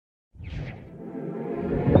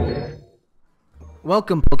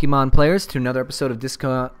Welcome, Pokemon players, to another episode of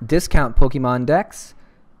Discount Pokemon Decks.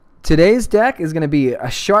 Today's deck is going to be a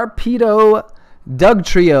Sharpedo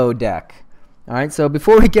Dugtrio deck. All right, so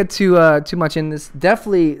before we get too much in this,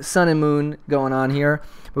 definitely Sun and Moon going on here.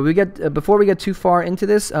 But before we get too far into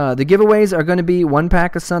this, the giveaways are going to be one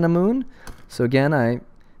pack of Sun and Moon. So again, I've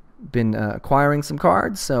been acquiring some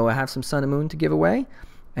cards, so I have some Sun and Moon to give away,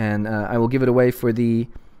 and I will give it away for the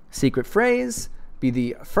secret phrase. Be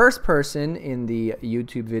the first person in the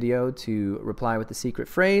YouTube video to reply with the secret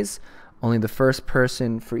phrase. Only the first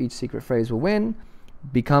person for each secret phrase will win.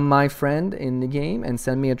 Become my friend in the game and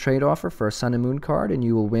send me a trade offer for a Sun and Moon card, and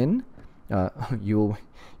you will win. You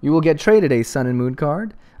will get traded a Sun and Moon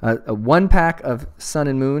card, a one pack of Sun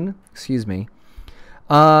and Moon. Excuse me.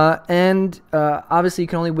 Obviously, you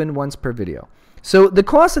can only win once per video. So the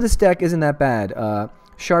cost of this deck isn't that bad.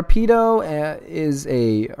 Sharpedo is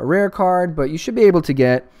a rare card, but you should be able to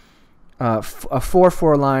get a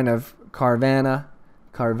 4/4 line of Carvanha,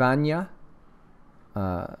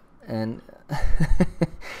 and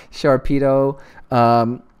Sharpedo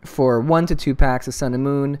for 1 to 2 packs of Sun and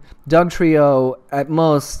Moon. Dugtrio, at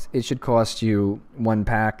most, it should cost you 1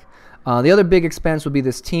 pack. The other big expense would be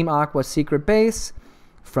this Team Aqua Secret Base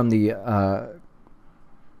from the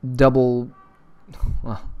Double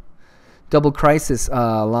Crisis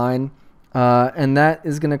line, and that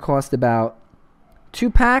is going to cost about 2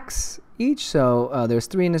 packs each, so there's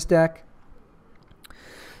 3 in this deck.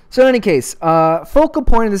 So in any case, focal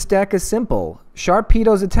point of this deck is simple.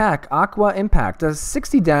 Sharpedo's attack, Aqua Impact, does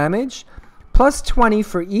 60 damage, plus 20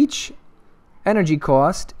 for each energy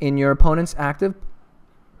cost in your opponent's active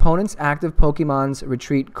Pokemon's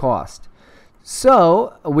retreat cost.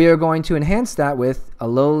 So we are going to enhance that with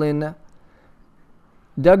Alolan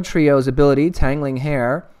Dugtrio's ability, Tangling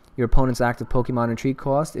Hair. Your opponent's active Pokemon retreat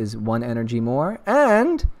cost is 1 energy more.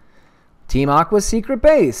 And Team Aqua's Secret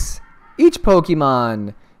Base. Each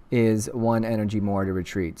Pokemon is 1 energy more to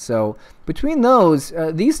retreat. So between those,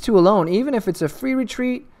 these two alone, even if it's a free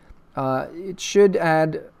retreat, it should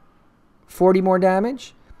add 40 more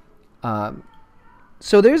damage.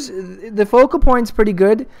 So the focal point's pretty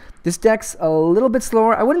good. This deck's a little bit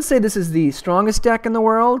slower. I wouldn't say this is the strongest deck in the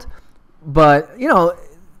world, but, you know,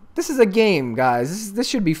 this is a game, guys. This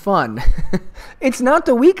should be fun. It's not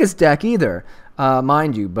the weakest deck either,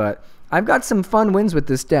 mind you, but I've got some fun wins with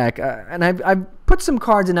this deck, and I've put some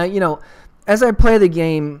cards in. As I play the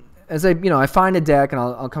game, I find a deck, and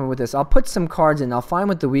I'll come up with this. I'll put some cards in. I'll find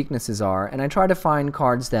what the weaknesses are, and I try to find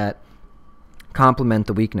cards that complement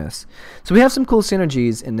the weakness. So we have some cool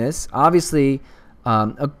synergies in this. Obviously,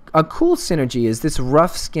 a cool synergy is this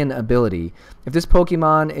Rough Skin ability. If this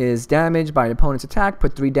Pokemon is damaged by an opponent's attack,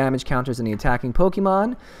 put 3 damage counters in the attacking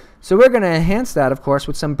Pokemon. So we're going to enhance that, of course,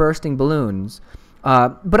 with some Bursting Balloons.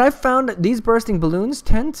 But I've found these Bursting Balloons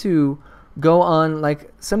tend to go on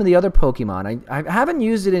like some of the other Pokemon. I haven't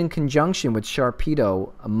used it in conjunction with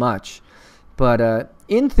Sharpedo much, but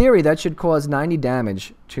in theory that should cause 90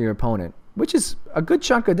 damage to your opponent, which is a good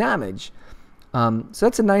chunk of damage. So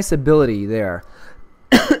that's a nice ability there.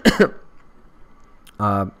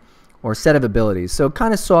 Or set of abilities. So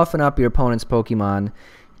kind of soften up your opponent's Pokemon,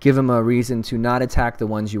 give them a reason to not attack the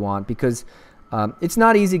ones you want, because it's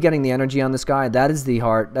not easy getting the energy on this guy. That's the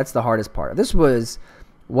hardest part. If this was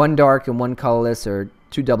 1 dark and 1 colorless, or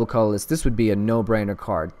 2 double colorless, this would be a no-brainer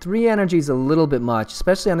card. 3 energy is a little bit much,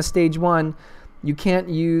 especially on a stage 1. You can't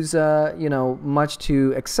use much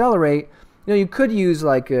to accelerate. You could use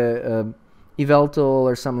like a Yveltal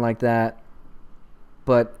or something like that,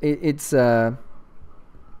 but it's not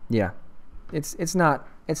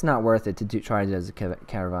worth it to try it as a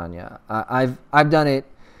Carvanha. I've done it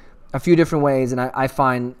a few different ways, and I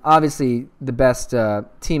find obviously the best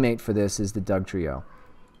teammate for this is the Dugtrio.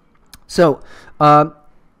 So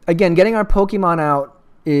again, getting our Pokemon out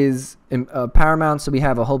is paramount. So we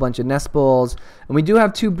have a whole bunch of Nest Balls, and we do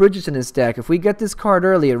have 2 bridges in this deck. If we get this card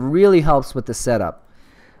early, it really helps with the setup.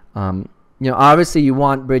 Obviously you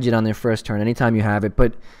want Bridget on their first turn anytime you have it,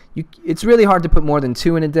 but it's really hard to put more than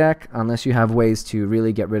 2 in a deck unless you have ways to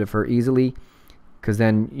really get rid of her easily, because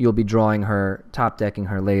then you'll be drawing her, top decking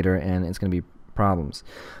her later, and it's going to be problems.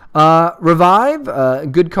 Revive, a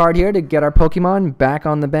good card here to get our Pokemon back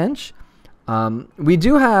on the bench. We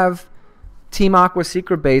do have Team Aqua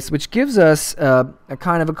Secret Base, which gives us a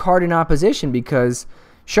kind of a card in opposition, because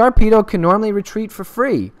Sharpedo can normally retreat for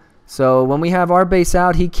free. So when we have our base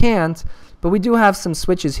out, he can't. But we do have some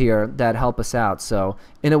switches here that help us out. So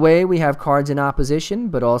in a way, we have cards in opposition,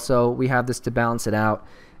 but also we have this to balance it out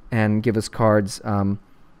and give us cards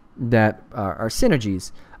that are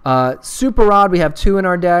synergies. Super Rod, we have 2 in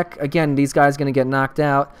our deck. Again, these guys are going to get knocked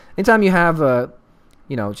out. Anytime you have a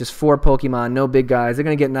you know, just 4 Pokemon, no big guys. They're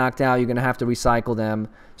going to get knocked out. You're going to have to recycle them.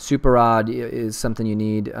 Super Rod is something you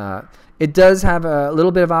need. It does have a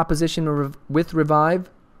little bit of opposition with Revive,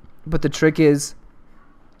 but the trick is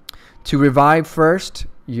to revive first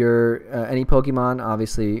your any Pokemon,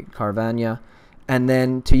 obviously Carvanha, and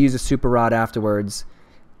then to use a Super Rod afterwards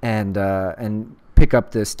and pick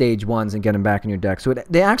up the stage 1s and get them back in your deck. So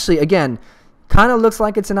they actually, again, kind of looks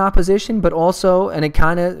like it's an opposition, but also, and it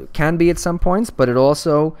kind of can be at some points, but it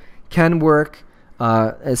also can work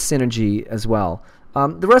as synergy as well.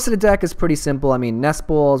 The rest of the deck is pretty simple. I mean, Nest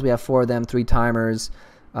Balls, we have 4 of them, 3 timers.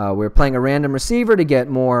 We're playing a random receiver to get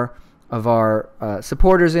more of our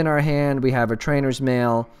supporters in our hand. We have a Trainers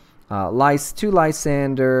Mail, 2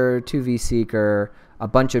 Lysandre, 2 V-Seeker, a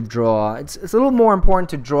bunch of draw. It's a little more important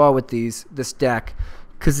to draw with this deck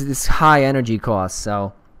because it's high energy cost,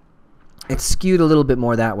 so it's skewed a little bit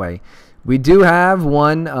more that way. We do have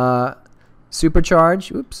one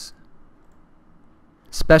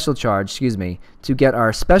special charge, excuse me, to get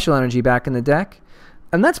our special energy back in the deck.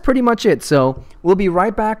 And that's pretty much it. So we'll be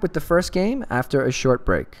right back with the first game after a short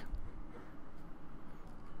break.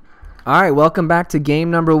 All right, welcome back to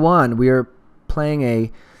game number 1. We are playing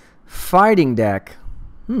a fighting deck.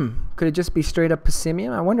 Could it just be straight up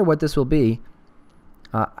Passimian? I wonder what this will be.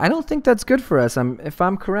 I don't think that's good for us. If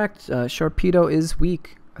I'm correct, Sharpedo is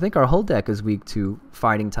weak. I think our whole deck is weak to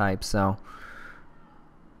fighting types, so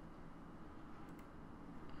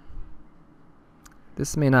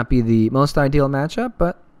this may not be the most ideal matchup,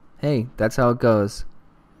 but hey, that's how it goes.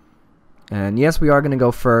 And yes, we are going to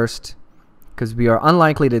go first because we are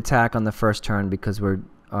unlikely to attack on the first turn because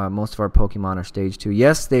most of our Pokemon are stage 2.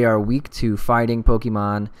 Yes, they are weak to fighting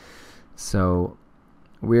Pokemon, so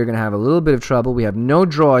we're going to have a little bit of trouble. We have no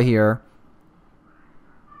draw here.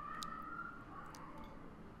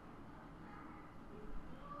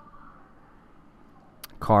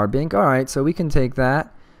 Carbink. All right, so we can take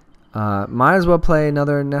that. Might as well play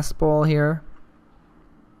another Nest Ball here.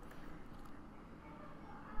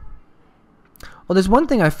 Well, there's one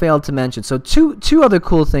thing I failed to mention. So two other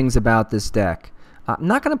cool things about this deck. I'm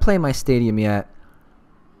not going to play my Stadium yet.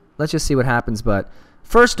 Let's just see what happens. But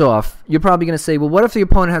first off, you're probably going to say, well, what if the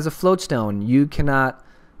opponent has a Floatstone? You cannot,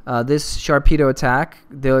 this Sharpedo attack,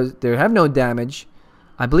 they have no damage.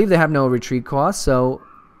 I believe they have no retreat cost, so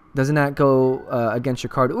doesn't that go against your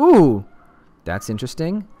card? Ooh, that's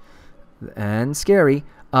interesting and scary.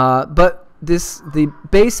 But the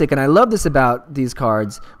basic, and I love this about these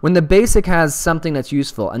cards, when the basic has something that's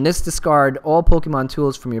useful, and this discard all Pokemon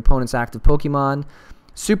tools from your opponent's active Pokemon.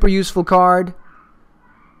 Super useful card.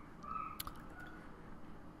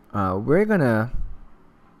 We're gonna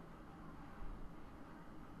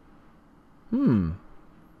I'm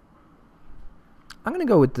gonna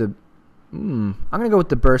go with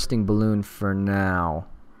the Bursting Balloon for now.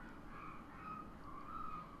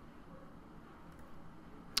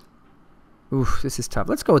 Oof, this is tough.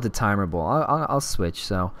 Let's go with the Timer Ball. I'll switch.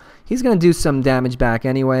 So he's gonna do some damage back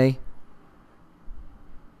anyway.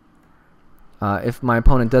 If my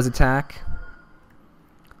opponent does attack.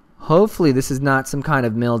 Hopefully this is not some kind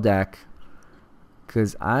of mill deck,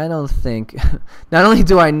 because I don't think not only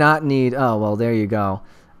do I not need, oh well, there you go,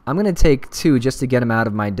 I'm gonna take 2 just to get him out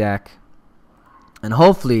of my deck and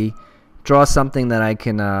hopefully draw something that I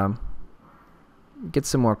can get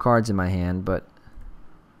some more cards in my hand. But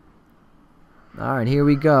alright, here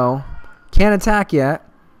we go. Can't attack yet,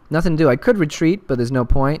 nothing to do. I could retreat, but there's no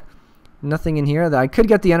point. Nothing in here. I could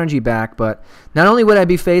get the energy back, but not only would I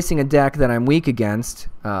be facing a deck that I'm weak against,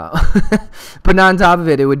 but on top of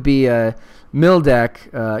it, it would be a mill deck,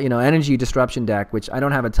 energy disruption deck, which I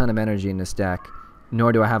don't have a ton of energy in this deck,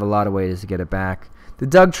 nor do I have a lot of ways to get it back. The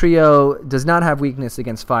Dugtrio does not have weakness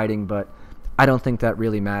against fighting, but I don't think that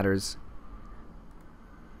really matters.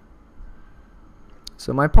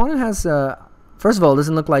 So my opponent has, first of all, it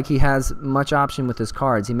doesn't look like he has much option with his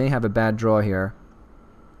cards. He may have a bad draw here.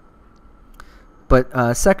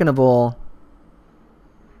 But second of all,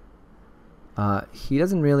 he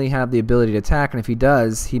doesn't really have the ability to attack, and if he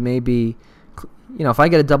does, he may be, if I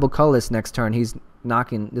get a double colorless next turn,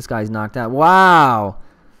 this guy's knocked out. Wow!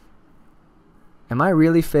 Am I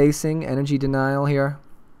really facing energy denial here?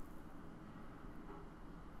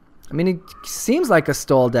 I mean, it seems like a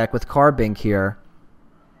stall deck with Carbink here.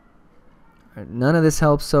 None of this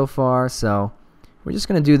helps so far, so we're just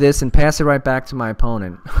going to do this and pass it right back to my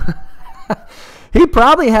opponent. He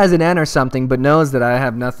probably has an N or something, but knows that I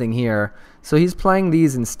have nothing here. So he's playing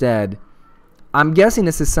these instead. I'm guessing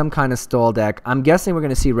this is some kind of stall deck. I'm guessing we're going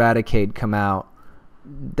to see Raticate come out.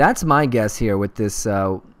 That's my guess here with this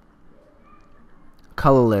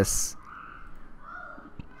colorless.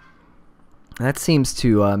 That seems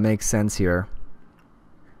to make sense here.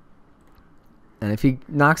 And if he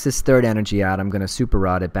knocks his third energy out, I'm going to Super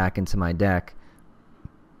Rod it back into my deck.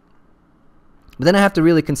 But then I have to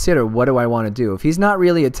really consider, what do I want to do? If he's not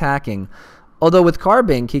really attacking, although with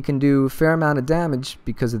Carbink he can do a fair amount of damage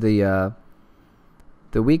because of the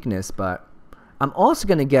weakness, but I'm also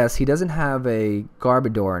going to guess he doesn't have a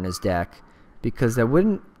Garbodor in his deck, because that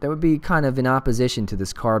would be kind of in opposition to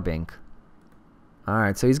this Carbink.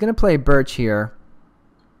 Alright, so he's going to play Birch here.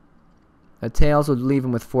 A Tails would leave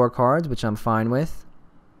him with 4 cards, which I'm fine with.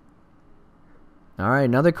 Alright,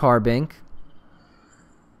 another Carbink.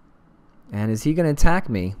 And is he going to attack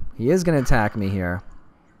me? He is going to attack me here.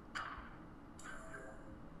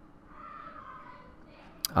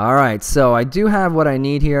 Alright, so I do have what I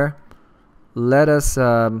need here. Let us...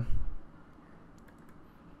 I'm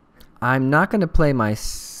not going to play my...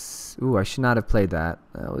 Ooh, I should not have played that.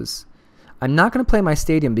 I'm not going to play my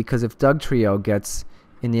Stadium, because if Dugtrio gets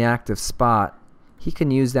in the active spot, he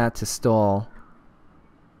can use that to stall.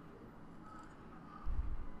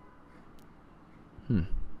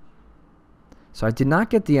 So I did not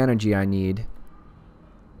get the energy I need.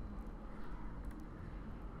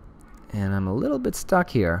 And I'm a little bit stuck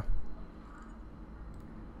here.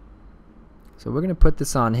 So we're going to put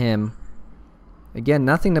this on him. Again,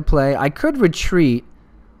 nothing to play. I could retreat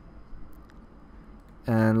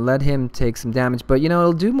and let him take some damage, but you know,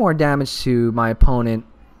 it'll do more damage to my opponent.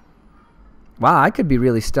 Wow, I could be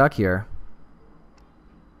really stuck here.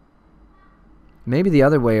 Maybe the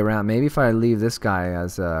other way around. Maybe if I leave this guy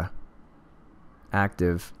as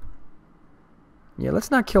active. Yeah,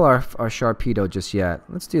 let's not kill our Sharpedo just yet.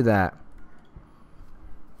 Let's do that.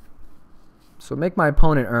 So make my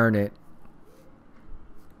opponent earn it.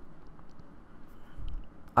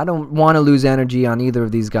 I don't want to lose energy on either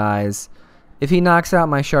of these guys. If he knocks out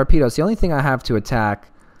my Sharpedo, it's the only thing I have to attack.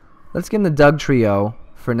 Let's give him the Dugtrio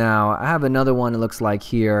for now. I have another one, it looks like,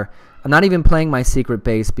 here. I'm not even playing my secret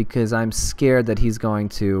base because I'm scared that he's going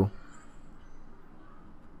to...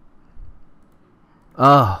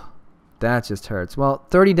 Oh, that just hurts. Well,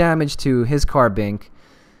 30 damage to his Carbink.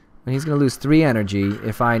 And he's going to lose 3 energy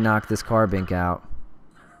if I knock this Carbink out.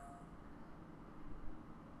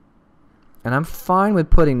 And I'm fine with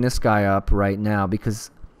putting this guy up right now because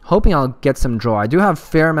hoping I'll get some draw. I do have a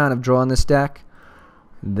fair amount of draw in this deck.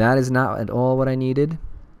 That is not at all what I needed.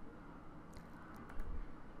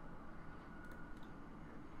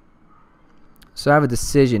 So I have a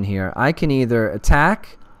decision here. I can either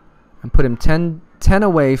attack and put him 10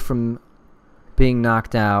 away from being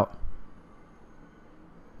knocked out,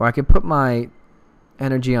 or I can put my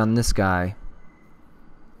energy on this guy.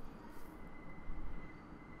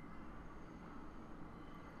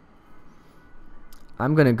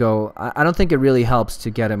 I'm gonna go. I don't think it really helps to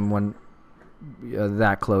get him one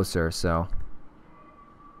that closer, so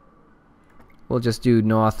we'll just do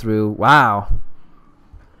gnaw through. Wow,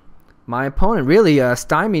 my opponent really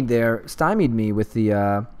stymied me with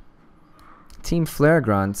the Team Flare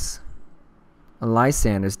Grunts.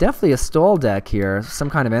 Lysandre's definitely a stall deck here, some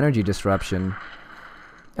kind of energy disruption,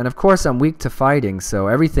 and of course I'm weak to fighting, so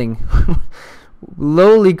everything.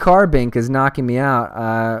 Lowly Carbink is knocking me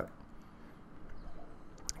out.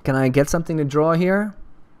 Can I get something to draw here?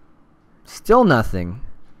 Still nothing.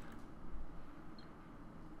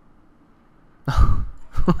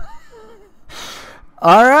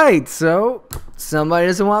 Alright, so somebody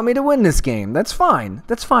doesn't want me to win this game. That's fine.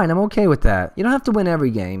 That's fine. I'm okay with that. You don't have to win every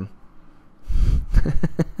game.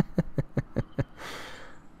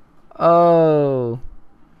 Oh.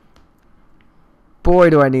 Boy,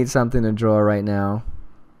 do I need something to draw right now.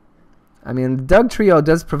 I mean, the Dugtrio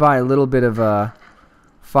does provide a little bit of a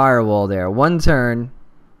firewall there. 1 turn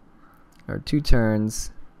or 2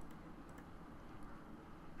 turns.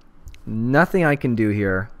 Nothing I can do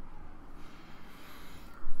here.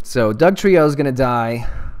 So Dugtrio is gonna die,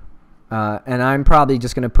 and I'm probably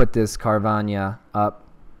just gonna put this Carvanha up.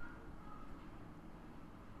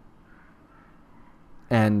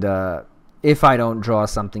 And if I don't draw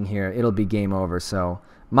something here, it'll be game over. So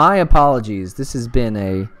my apologies. This has been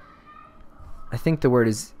a... I think the word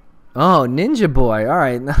is... Oh, Ninja Boy. All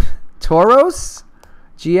right. Tauros?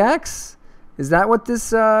 GX? Is that what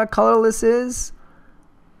this colorless is?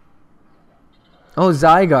 Oh,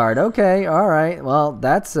 Zygarde. Okay. All right. Well,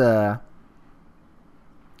 that's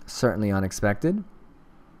certainly unexpected.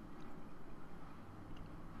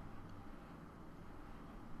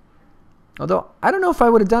 Although, I don't know if I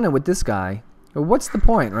would have done it with this guy. What's the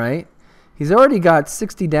point, right? He's already got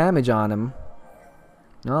 60 damage on him.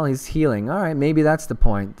 Well, he's healing. Alright, maybe that's the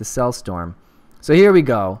point. The Cell Storm. So here we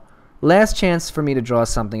go. Last chance for me to draw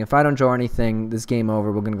something. If I don't draw anything, this game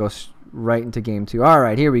over. We're going to go right into game 2. All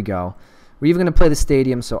right, here we go. We're even going to play the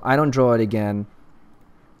stadium so I don't draw it again.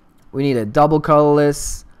 We need a double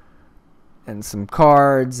colorless and some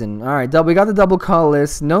cards. And all right, we got the double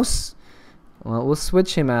colorless. Well, we'll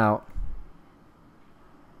switch him out.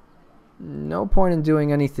 No point in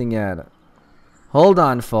doing anything yet. Hold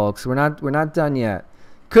on, folks. We're not done yet.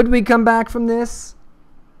 Could we come back from this?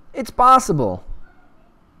 It's possible.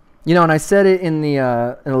 You know, and I said it in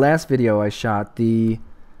the last video I shot, the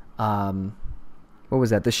what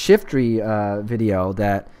was that? The Shiftry video,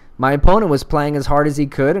 that my opponent was playing as hard as he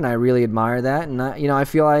could, and I really admire that. And I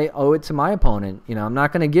feel I owe it to my opponent. You know, I'm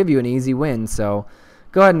not going to give you an easy win, so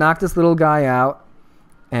go ahead and knock this little guy out,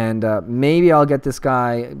 and maybe I'll get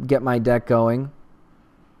my deck going,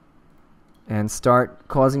 and start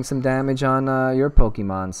causing some damage on your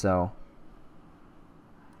Pokemon. So,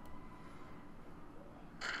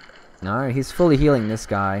 all right, he's fully healing this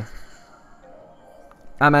guy.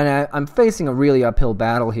 I mean, I'm facing a really uphill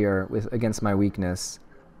battle here against my weakness.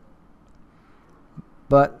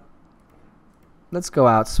 But let's go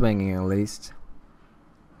out swinging at least.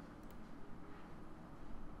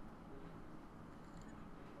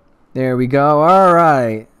 There we go. All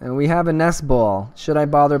right. And we have a nest ball. Should I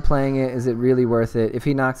bother playing it? Is it really worth it? If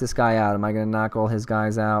he knocks this guy out, am I going to knock all his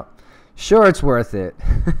guys out? Sure, it's worth it.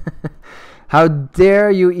 How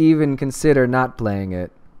dare you even consider not playing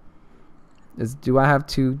it? Do I have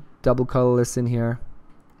 2 double colorless in here?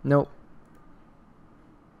 Nope.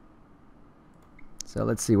 So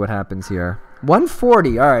let's see what happens here.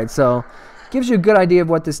 140. All right, so gives you a good idea of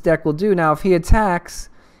what this deck will do. Now, if he attacks,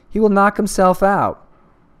 he will knock himself out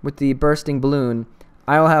with the Bursting Balloon.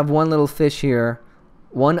 I'll have one little fish here,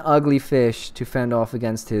 one ugly fish to fend off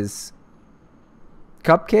against his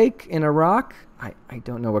Cupcake in a rock. I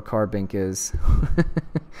don't know what Carbink is.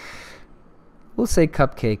 We'll say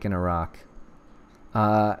Cupcake in a rock.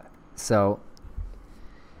 Oh,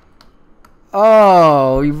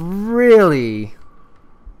 really?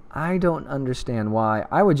 I don't understand why.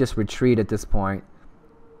 I would just retreat at this point.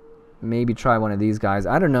 Maybe try one of these guys.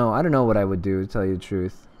 I don't know. I don't know what I would do, to tell you the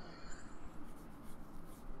truth.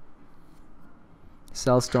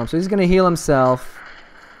 Cellstorm. So he's going to heal himself.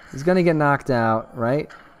 He's going to get knocked out, right?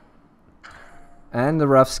 And the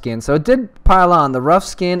rough skin. So it did pile on, the rough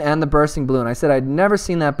skin and the bursting balloon. I said I'd never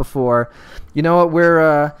seen that before. You know what?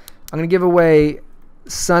 I'm going to give away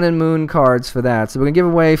sun and moon cards for that. So we're going to give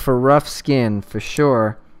away for rough skin for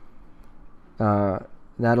sure.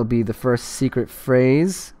 That'll be the first secret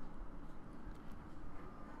phrase.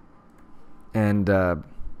 And then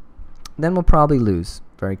we'll probably lose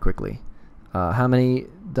very quickly. How many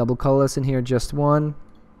double colorless in here? Just one.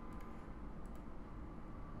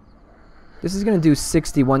 This is going to do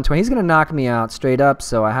 60, 120. He's going to knock me out straight up,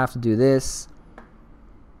 so I have to do this.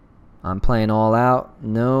 I'm playing all out.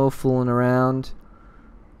 No fooling around.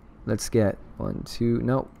 Let's get 1, 2.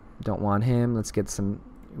 Nope, don't want him. Let's get some.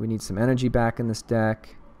 We need some energy back in this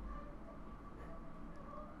deck.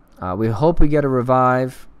 We hope we get a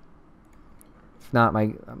revive. If not,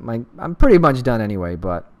 I'm pretty much done anyway,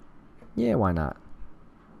 but yeah, why not?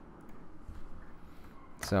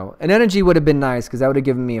 So an energy would have been nice because that would have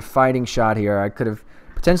given me a fighting shot here. I could have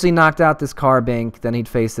potentially knocked out this Carbink. Then he'd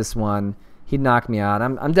face this one. He'd knock me out.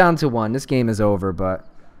 I'm down to 1. This game is over, but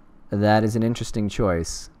that is an interesting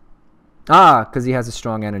choice. Because he has a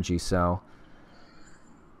strong energy, so.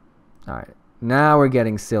 Alright. Now we're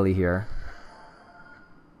getting silly here.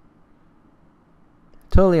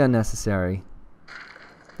 Totally unnecessary.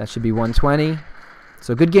 That should be 120.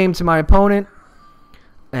 So good game to my opponent.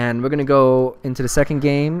 And we're going to go into the second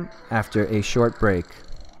game after a short break.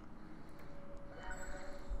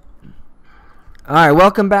 Alright,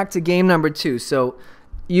 welcome back to game number 2. So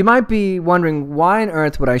you might be wondering, why on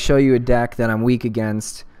earth would I show you a deck that I'm weak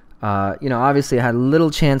against? You know, obviously I had a little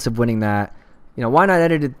chance of winning that. You know, why not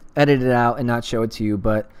edit it out and not show it to you?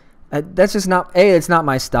 But that's just not, it's not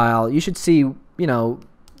my style. You should see, you know,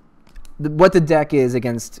 what the deck is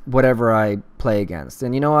against whatever I play against.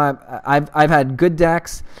 And you know, I've had good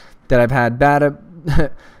decks that I've had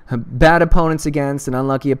bad opponents against and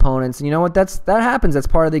unlucky opponents. And you know what? That happens. That's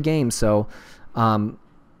part of the game. So I'm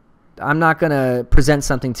not gonna present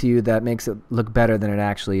something to you that makes it look better than it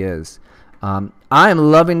actually is. I am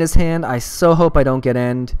loving this hand. I so hope I don't get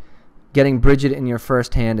end. Getting Bridget in your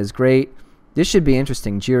first hand is great. This should be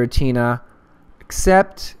interesting. Giratina,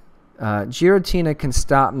 except Giratina can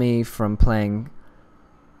stop me from playing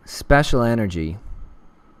Special Energy.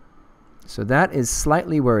 So that is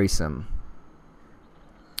slightly worrisome.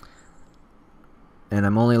 And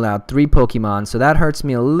I'm only allowed 3 Pokemon, so that hurts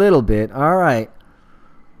me a little bit. Alright.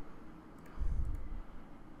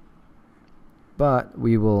 But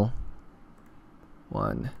we will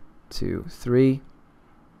 1, 2, 3.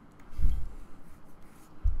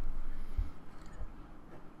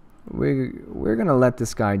 We're gonna let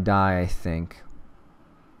this guy die, I think.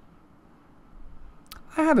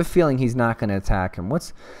 I have a feeling he's not gonna attack him.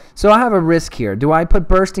 So I have a risk here. Do I put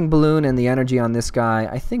Bursting Balloon and the energy on this guy?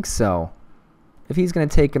 I think so. If he's gonna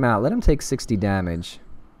take him out, let him take 60 damage.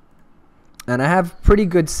 And I have pretty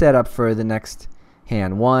good setup for the next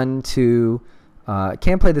hand. 1, 2.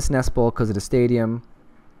 Can't play this Nest Ball because of the stadium.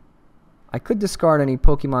 I could discard any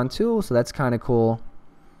Pokemon tool, so that's kind of cool.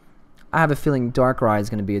 I have a feeling Darkrai is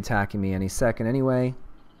going to be attacking me any second anyway.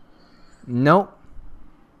 Nope.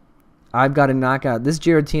 I've got to knock out. This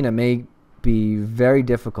Giratina may be very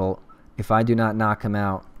difficult if I do not knock him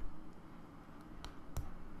out.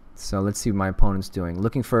 So let's see what my opponent's doing.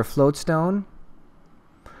 Looking for a Float Stone.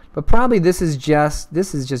 But probably this is just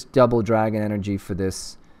double Dragon Energy for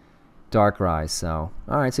this Darkrai. So,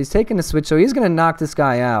 alright, so he's taking the switch. So he's going to knock this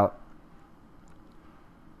guy out.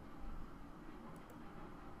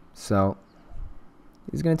 So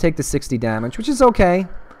he's going to take the 60 damage, which is okay.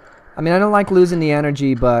 I mean, I don't like losing the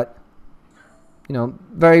energy, but, you know,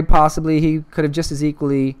 very possibly he could have just as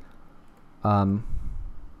equally, you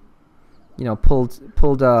know, pulled.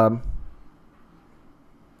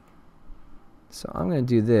 So I'm going to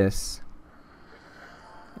do this.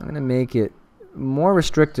 I'm going to make it more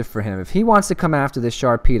restrictive for him. If he wants to come after this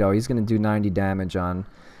Sharpedo, he's going to do 90 damage on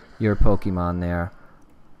your Pokemon there.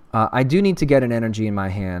 I do need to get an energy in my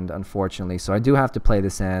hand, unfortunately, so I do have to play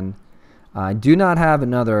this in. I do not have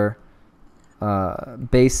another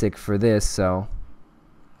basic for this, so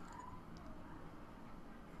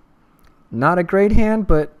not a great hand,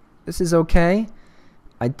 but this is okay.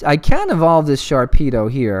 I can evolve this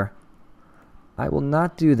Sharpedo here. I will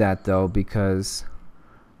not do that, though, because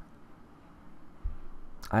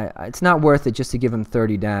it's not worth it just to give him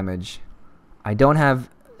 30 damage. I don't have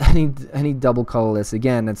any double colorless.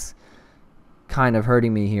 Again, that's kind of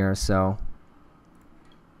hurting me here, so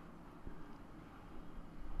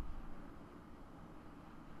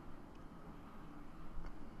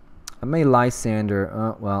I may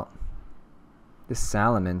Lysandre. Well, this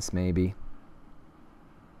Salamence maybe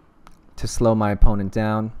to slow my opponent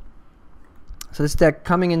down. So this deck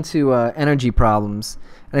coming into energy problems,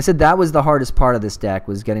 and I said that was the hardest part of this deck,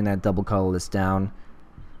 was getting that double colorless down.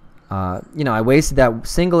 You know, I wasted that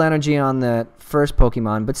single energy on that first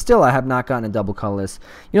Pokemon, but still I have not gotten a double colorless.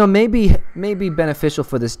 You know, maybe beneficial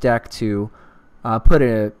for this deck to put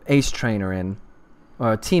a Ace Trainer in,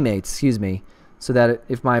 or teammates, excuse me, so that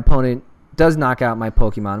if my opponent does knock out my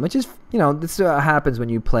Pokemon, which is, you know, this happens when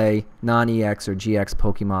you play non-EX or GX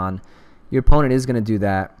Pokemon, your opponent is going to do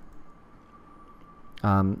that.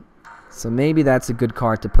 So maybe that's a good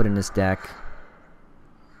card to put in this deck.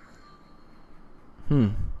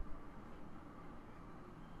 I'm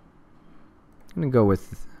going to go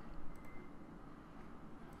with...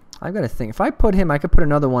 I've got to think. If I put him, I could put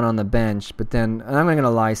another one on the bench, but then I'm going to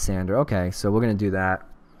Lysandre. Okay, so we're going to do that.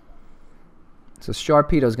 So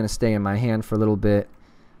Sharpedo is going to stay in my hand for a little bit.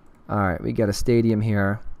 Alright, we got a stadium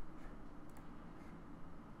here.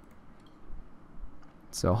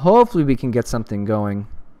 So hopefully we can get something going.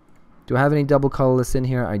 Do I have any double colorless in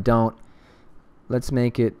here? I don't. Let's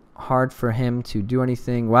make it hard for him to do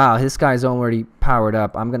anything. Wow, this guy's already powered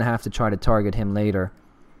up. I'm going to have to try to target him later.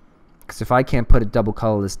 Because if I can't put a double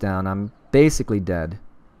colorless down, I'm basically dead.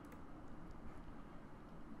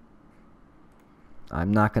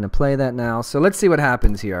 I'm not going to play that now. So let's see what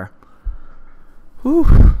happens here.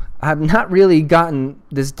 Whew. I have not really gotten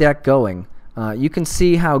this deck going. You can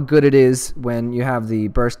see how good it is when you have the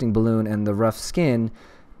Bursting Balloon and the Rough Skin.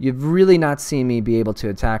 You've really not seen me be able to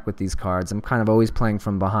attack with these cards. I'm kind of always playing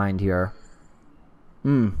from behind here.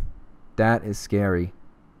 That is scary.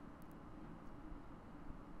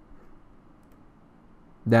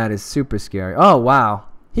 That is super scary. Oh, wow.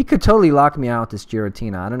 He could totally lock me out with this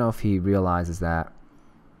Giratina. I don't know if he realizes that.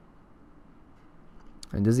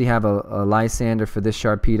 And does he have a Lysandre for this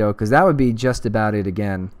Sharpedo? Because that would be just about it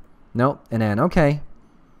again. Nope, an N. Okay.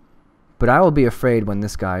 But I will be afraid when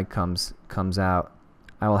this guy comes out.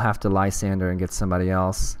 I will have to Lysandre and get somebody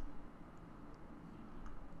else.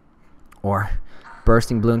 Or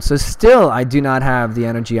Bursting Balloon. So still, I do not have the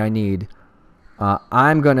energy I need.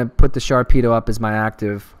 I'm going to put the Sharpedo up as my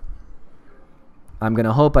active. I'm going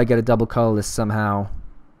to hope I get a double colorless somehow.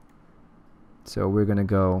 So we're going to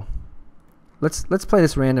go... Let's play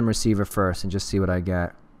this random receiver first and just see what I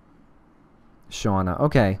get. Shauna.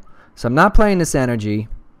 Okay. So I'm not playing this energy.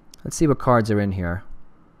 Let's see what cards are in here.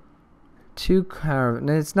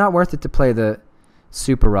 It's not worth it to play the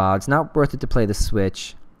Super Rod. It's not worth it to play the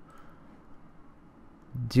Switch.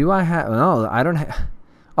 Do I have... No, I don't have...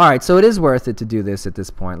 Alright, so it is worth it to do this at this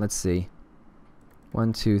point. Let's see.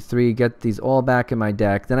 1, 2, 3. Get these all back in my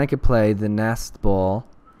deck. Then I could play the Nest Ball.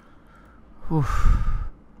 Whew.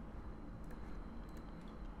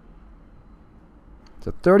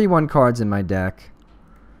 So 31 cards in my deck.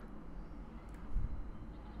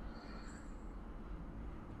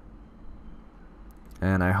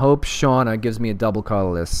 And I hope Shauna gives me a double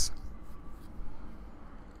colorless.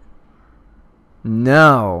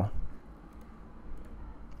 No.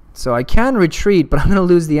 So I can retreat, but I'm going to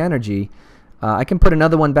lose the energy. I can put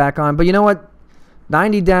another one back on. But you know what?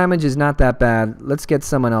 90 damage is not that bad. Let's get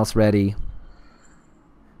someone else ready.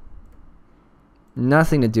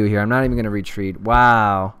 Nothing to do here. I'm not even going to retreat.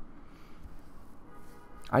 Wow.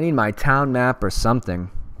 I need my town map or something.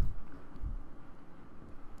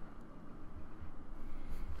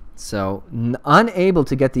 So, unable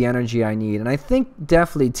to get the energy I need. And I think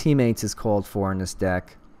definitely Teammates is called for in this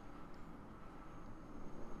deck.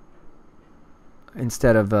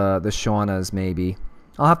 Instead of the Shaunas, maybe.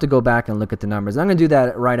 I'll have to go back and look at the numbers. I'm going to do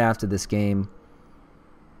that right after this game.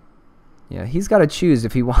 Yeah, he's got to choose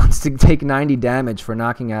if he wants to take 90 damage for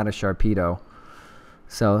knocking out a Sharpedo.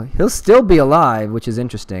 So, he'll still be alive, which is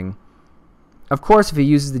interesting. Of course, if he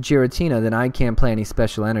uses the Giratina, then I can't play any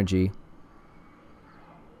special energy.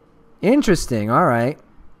 Interesting, alright.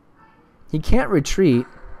 He can't retreat.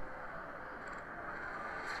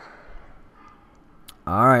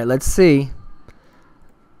 Alright, let's see.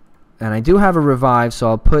 And I do have a revive, so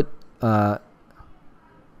I'll put a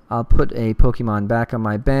Pokemon back on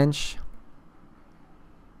my bench.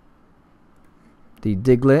 The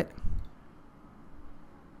Diglett.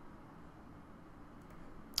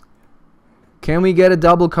 Can we get a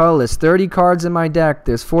double colorless? 30 cards in my deck.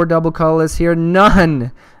 There's 4 double colorless here.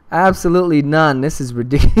 None. Absolutely none. This is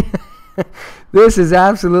ridiculous. This is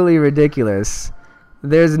absolutely ridiculous.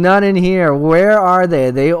 There's none in here. Where are they?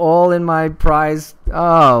 Are they all in my prize?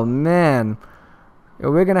 Oh, man.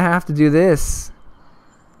 We're going to have to do this.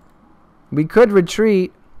 We could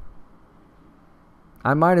retreat.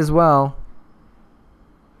 I might as well.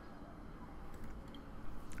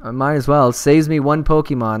 I might as well. It saves me 1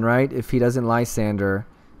 Pokemon, right? If he doesn't Lysandre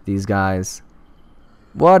these guys.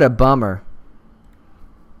 What a bummer.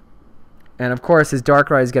 And of course his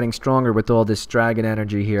Darkrai is getting stronger with all this dragon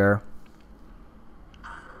energy here.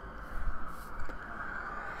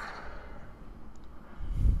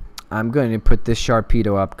 I'm going to put this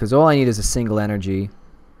Sharpedo up because all I need is a single energy.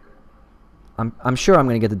 I'm sure I'm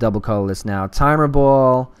going to get the double colorless now. Timer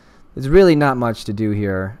Ball. There's really not much to do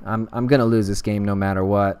here. I'm going to lose this game no matter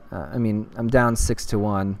what. I mean, I'm down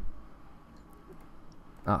 6-1.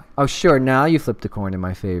 Oh, sure. Now you flipped a coin in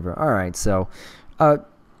my favor. All right. So,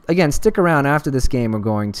 again, stick around after this game. We're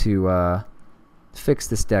going to fix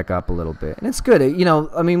this deck up a little bit. And it's good. You know,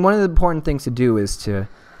 I mean, one of the important things to do is to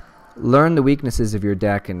learn the weaknesses of your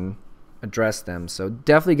deck and address them. So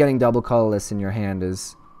definitely getting double colorless in your hand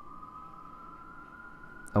is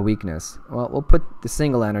a weakness. Well, we'll put the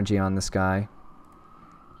single energy on this guy.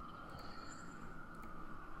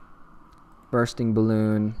 Bursting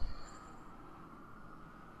Balloon.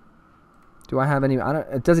 Do I have any?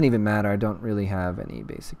 It doesn't even matter. I don't really have any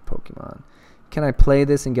basic Pokemon. Can I play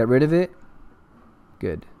this and get rid of it?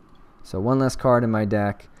 Good. So 1 less card in my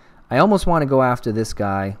deck. I almost want to go after this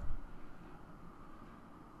guy.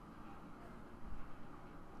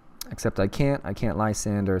 Except I can't. I can't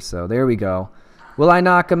Lysandre, so there we go. Will I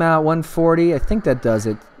knock him out? 140? I think that does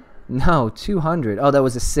it. No, 200. Oh, that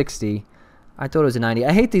was a 60. I thought it was a 90.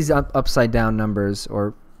 I hate these upside down numbers,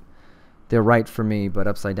 or they're right for me, but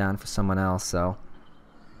upside down for someone else, so.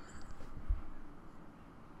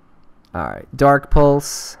 Alright, Dark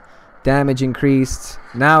Pulse. Damage increased.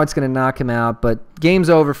 Now it's going to knock him out, but game's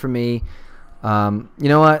over for me. You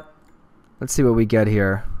know what? Let's see what we get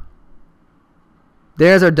here.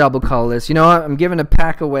 There's our double colorless. You know what? I'm giving a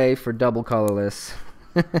pack away for double colorless.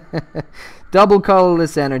 Double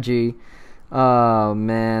colorless energy. Oh,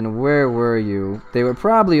 man. Where were you? They were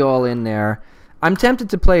probably all in there. I'm tempted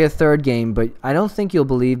to play a third game, but I don't think you'll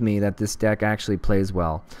believe me that this deck actually plays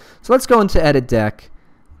well. So let's go into edit deck.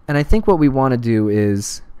 And I think what we want to do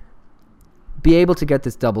is be able to get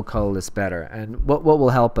this double colorless better. And what will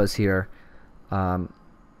help us here?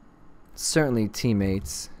 Certainly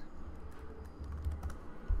teammates.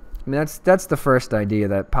 I mean, that's the first idea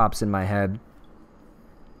that pops in my head.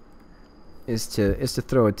 Is to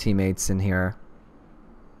throw a teammates in here.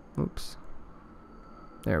 Oops.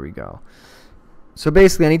 There we go. So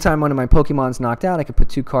basically, anytime one of my Pokemon's knocked out, I can put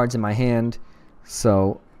 2 cards in my hand.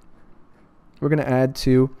 So we're gonna add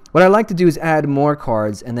 2. What I like to do is add more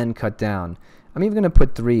cards and then cut down. I'm even gonna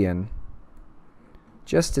put 3 in,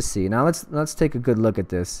 just to see. Now let's take a good look at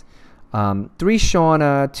this. 3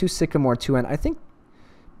 Shauna, 2 Sycamore, 2 N. I think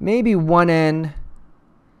maybe 1 N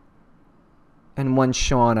and 1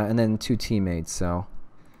 Shauna, and then 2 teammates. So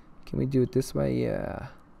can we do it this way? Yeah.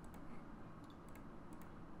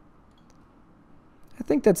 I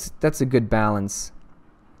think that's a good balance.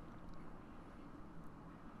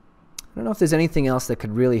 I don't know if there's anything else that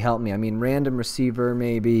could really help me. I mean, random receiver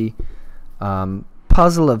maybe.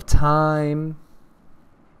 Puzzle of Time.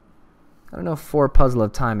 I don't know if 4 Puzzle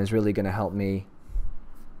of Time is really going to help me.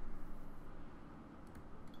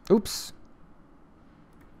 Oops.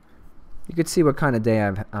 You could see what kind of day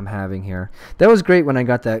I'm having here. That was great when I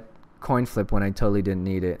got that coin flip when I totally didn't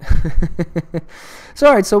need it. So,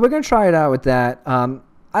 all right, so we're going to try it out with that.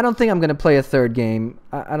 I don't think I'm going to play a third game.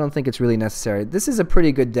 I don't think it's really necessary. This is a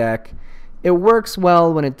pretty good deck. It works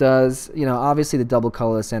well when it does. You know, obviously the double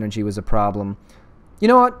colorless energy was a problem. You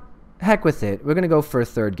know what? Heck with it. We're going to go for a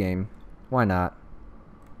third game. Why not?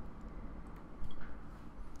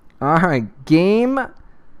 All right, game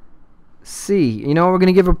C. You know what? We're going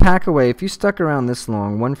to give a pack away. If you stuck around this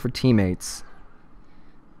long, 1 for teammates.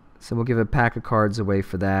 So we'll give a pack of cards away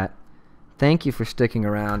for that. Thank you for sticking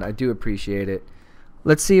around. I do appreciate it.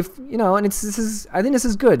 Let's see if, you know, and this is I think this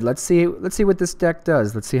is good. Let's see what this deck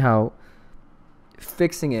does. Let's see how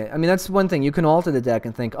fixing it. I mean, that's one thing. You can alter the deck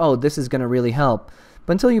and think, "Oh, this is going to really help."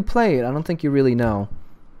 But until you play it, I don't think you really know.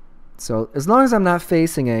 So, as long as I'm not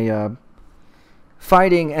facing a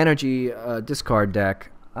fighting energy discard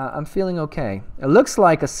deck, I'm feeling okay. It looks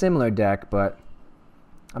like a similar deck, but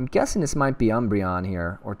I'm guessing this might be Umbreon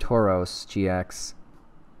here or Tauros GX.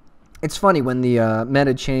 It's funny when the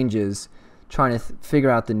meta changes, trying to figure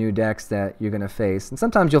out the new decks that you're going to face. And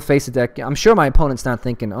sometimes you'll face a deck. I'm sure my opponent's not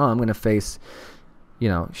thinking, oh, I'm going to face, you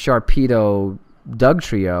know, Sharpedo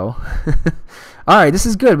Dugtrio. All right, this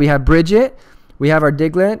is good. We have Bridget. We have our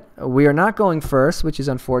Diglett. We are not going first, which is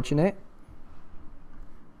unfortunate.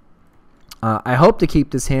 I hope to keep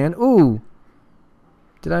this hand. Ooh.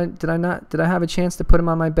 Did I have a chance to put him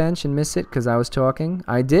on my bench and miss it because I was talking?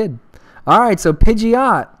 I did. All right, so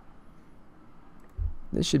Pidgeot.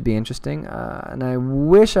 This should be interesting. And I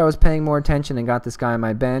wish I was paying more attention and got this guy on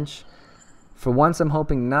my bench. For once, I'm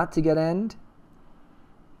hoping not to get end.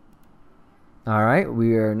 All right,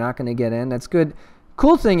 we are not going to get end. That's good.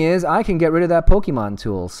 Cool thing is, I can get rid of that Pokemon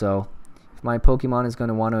tool. So if my Pokemon is going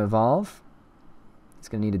to want to evolve, it's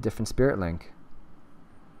going to need a different Spirit Link.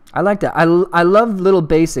 I like that. I love little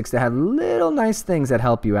basics that have little nice things that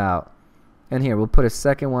help you out. And here, we'll put a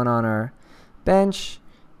second one on our bench.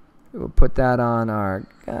 We'll put that on our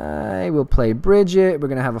guy. We'll play Bridget. We're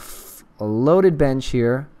going to have a loaded bench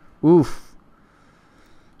here. Oof.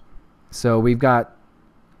 So we've got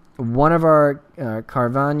one of our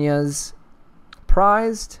Carvanhas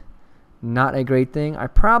prized. Not a great thing. I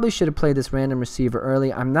probably should have played this random receiver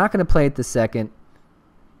early. I'm not going to play it the second,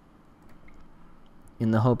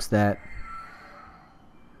 in the hopes that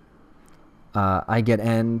I get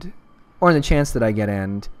end, or in the chance that I get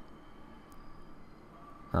end.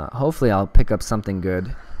 Hopefully I'll pick up something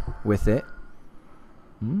good with it.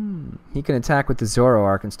 He can attack with the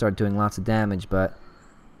Zoroark and start doing lots of damage, but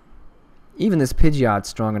even this Pidgeot's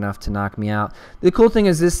strong enough to knock me out. The cool thing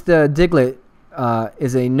is this Diglett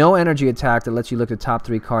is a no energy attack that lets you look at the top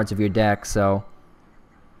 3 cards of your deck, so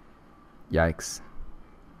yikes.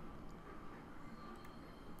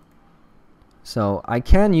 So I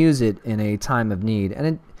can use it in a time of need,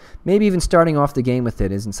 and maybe even starting off the game with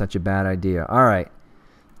it isn't such a bad idea. All right,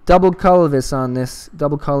 double colorless on this,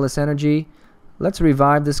 double colorless energy. Let's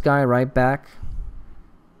revive this guy right back,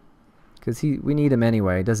 because we need him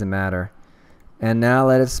anyway. It doesn't matter. And now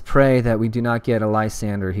let us pray that we do not get a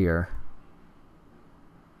Lysandre here.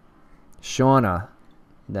 Shauna,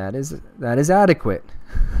 that is adequate.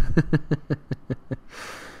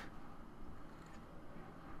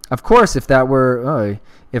 Of course, if that were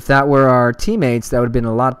our teammates, that would have been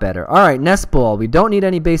a lot better. All right, Nest Ball. We don't need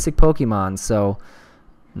any basic Pokemon, so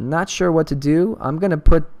not sure what to do. I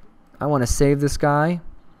want to save this guy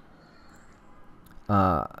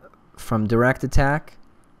from direct attack.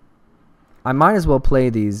 I might as well play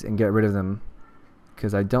these and get rid of them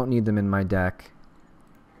because I don't need them in my deck.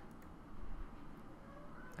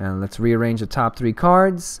 And let's rearrange the top 3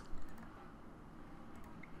 cards.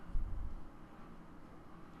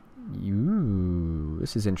 Ooh,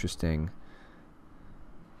 this is interesting.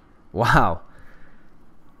 Wow.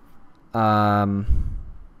 I'm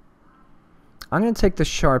going to take the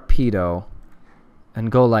Sharpedo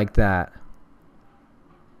and go like that.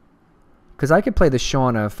 Because I could play the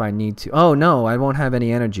Shauna if I need to. Oh, no, I won't have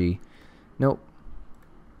any energy. Nope.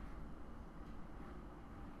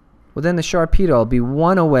 Well, then the Sharpedo will be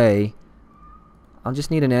 1 away. I'll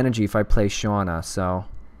just need an energy if I play Shauna, so...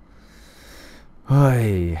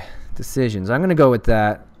 Oy. Decisions. I'm going to go with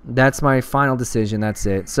that. That's my final decision. That's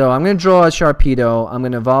it. So I'm going to draw a Sharpedo. I'm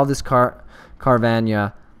going to evolve this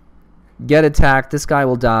Carvanha. Get attacked. This guy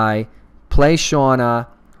will die. Play Shauna.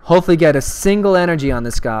 Hopefully get a single energy on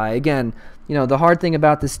this guy. Again, you know, the hard thing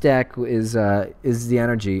about this deck is the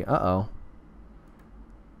energy. Uh-oh.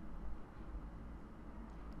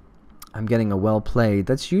 I'm getting a well played.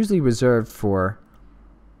 That's usually reserved for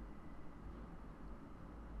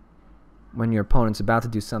when your opponent's about to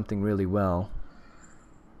do something really well.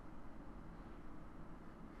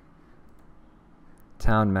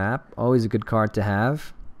 Town map, always a good card to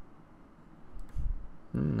have.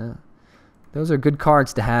 No. Those are good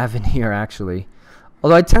cards to have in here, actually.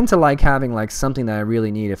 Although I tend to like having like something that I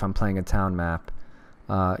really need if I'm playing a town map.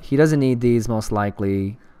 He doesn't need these, most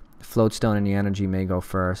likely. Floatstone and the energy may go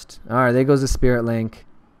first. Alright, there goes the Spirit Link.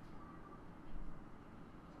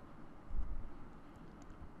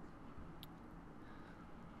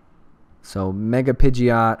 So, Mega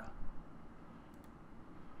Pidgeot.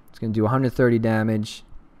 It's going to do 130 damage.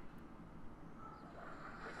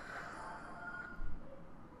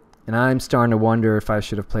 And I'm starting to wonder if I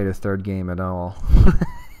should have played a third game at all.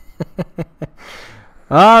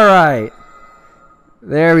 Alright.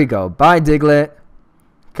 There we go. Bye, Diglett.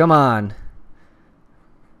 Come on.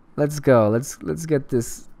 Let's go. Let's get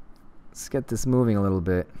this moving a little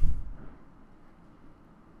bit.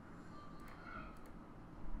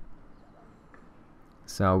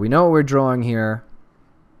 So we know what we're drawing here.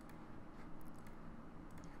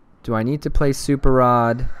 Do I need to play Super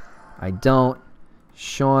Rod? I don't.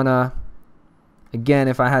 Shauna. Again,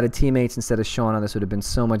 if I had a teammates instead of Shauna, this would have been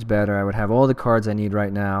so much better. I would have all the cards I need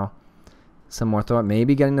right now. Some more thought.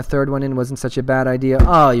 Maybe getting the third one in wasn't such a bad idea.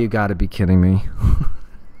 Oh, you gotta be kidding me.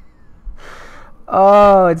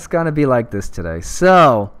 Oh, it's gonna be like this today.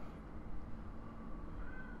 So,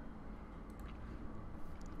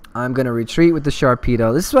 I'm gonna retreat with the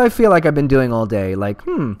Sharpedo. This is what I feel like I've been doing all day. Like,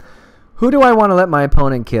 who do I want to let my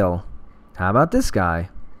opponent kill? How about this guy?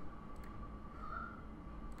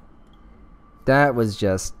 That was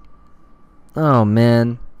just... Oh,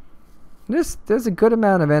 man. There's a good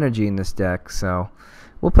amount of energy in this deck, so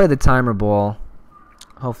we'll play the timer ball.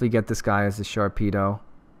 Hopefully get this guy as a Sharpedo.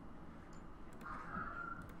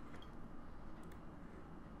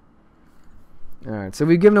 Alright, so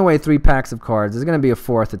we've given away 3 packs of cards. There's going to be a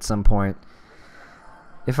 4th at some point.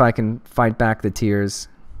 If I can fight back the tears.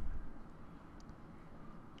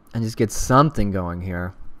 And just get something going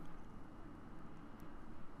here.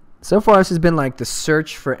 So far this has been like the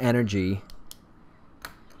search for energy.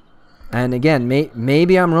 And again,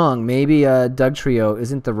 maybe I'm wrong. Maybe Dugtrio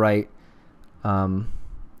isn't the right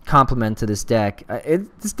complement to this deck.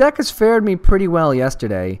 This deck has fared me pretty well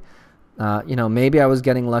yesterday. You know, maybe I was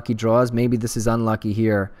getting lucky draws. Maybe this is unlucky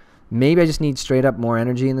here. Maybe I just need straight up more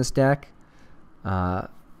energy in this deck.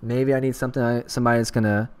 Maybe I need somebody that's going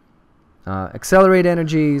to accelerate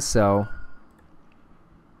energy. So,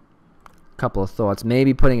 a couple of thoughts.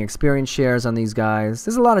 Maybe putting experience shares on these guys.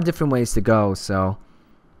 There's a lot of different ways to go, so...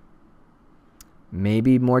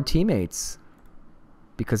 Maybe more teammates.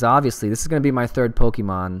 Because obviously, this is going to be my 3rd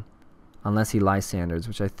Pokemon. Unless he Lysandres,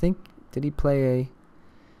 which I think... Did he play a...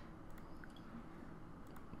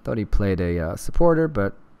 Thought he played a supporter,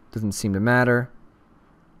 but doesn't seem to matter.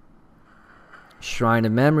 Shrine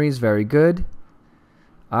of Memories, very good.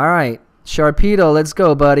 Alright, Sharpedo, let's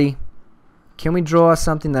go, buddy. Can we draw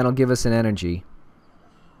something that'll give us an energy?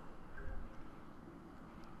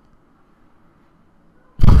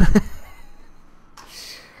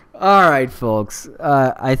 Alright, folks.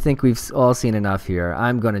 I think we've all seen enough here.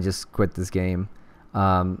 I'm going to just quit this game.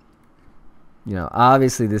 You know,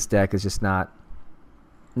 obviously this deck is just not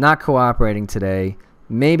cooperating today.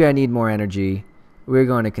 Maybe I need more energy. We're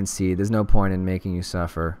going to concede. There's no point in making you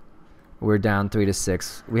suffer. We're down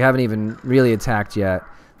 3-6. We haven't even really attacked yet.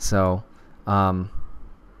 So,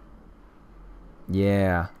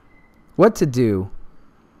 yeah. What to do?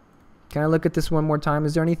 Can I look at this one more time?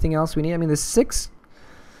 Is there anything else we need? I mean, there's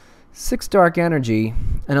 6 dark energy,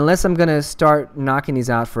 and unless I'm gonna start knocking these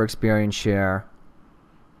out for experience share,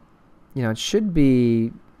 you know, it should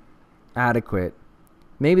be adequate.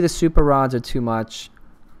 Maybe the Super Rods are too much.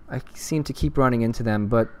 I seem to keep running into them,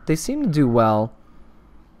 but they seem to do well.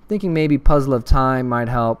 Thinking maybe Puzzle of Time might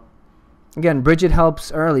help. Again, Bridget helps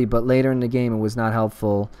early, but later in the game it was not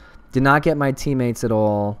helpful. Did not get my teammates at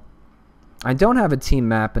all. I don't have a team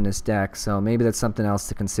map in this deck, so maybe that's something else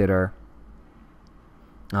to consider.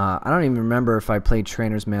 I don't even remember if I played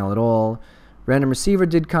Trainers Mail at all. Random Receiver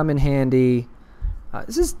did come in handy.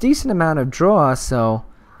 This is a decent amount of draw, so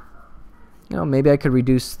you know, maybe I could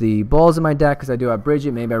reduce the balls in my deck because I do have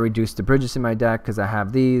Bridget. Maybe I reduce the Bridges in my deck because I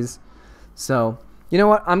have these. So, you know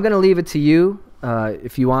what? I'm going to leave it to you.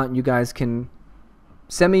 If you want, you guys can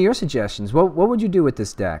send me your suggestions. What would you do with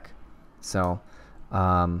this deck? So,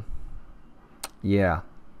 yeah.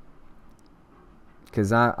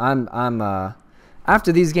 Because I'm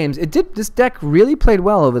after these games, this deck really played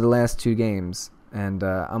well over the last 2 games, and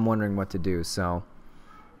I'm wondering what to do. So,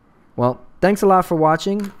 well, thanks a lot for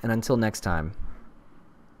watching, and until next time.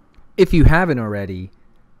 If you haven't already,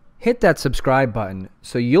 hit that subscribe button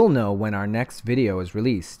so you'll know when our next video is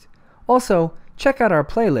released. Also, check out our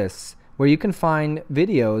playlists where you can find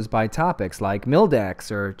videos by topics like mill decks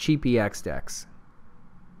or cheap EX decks.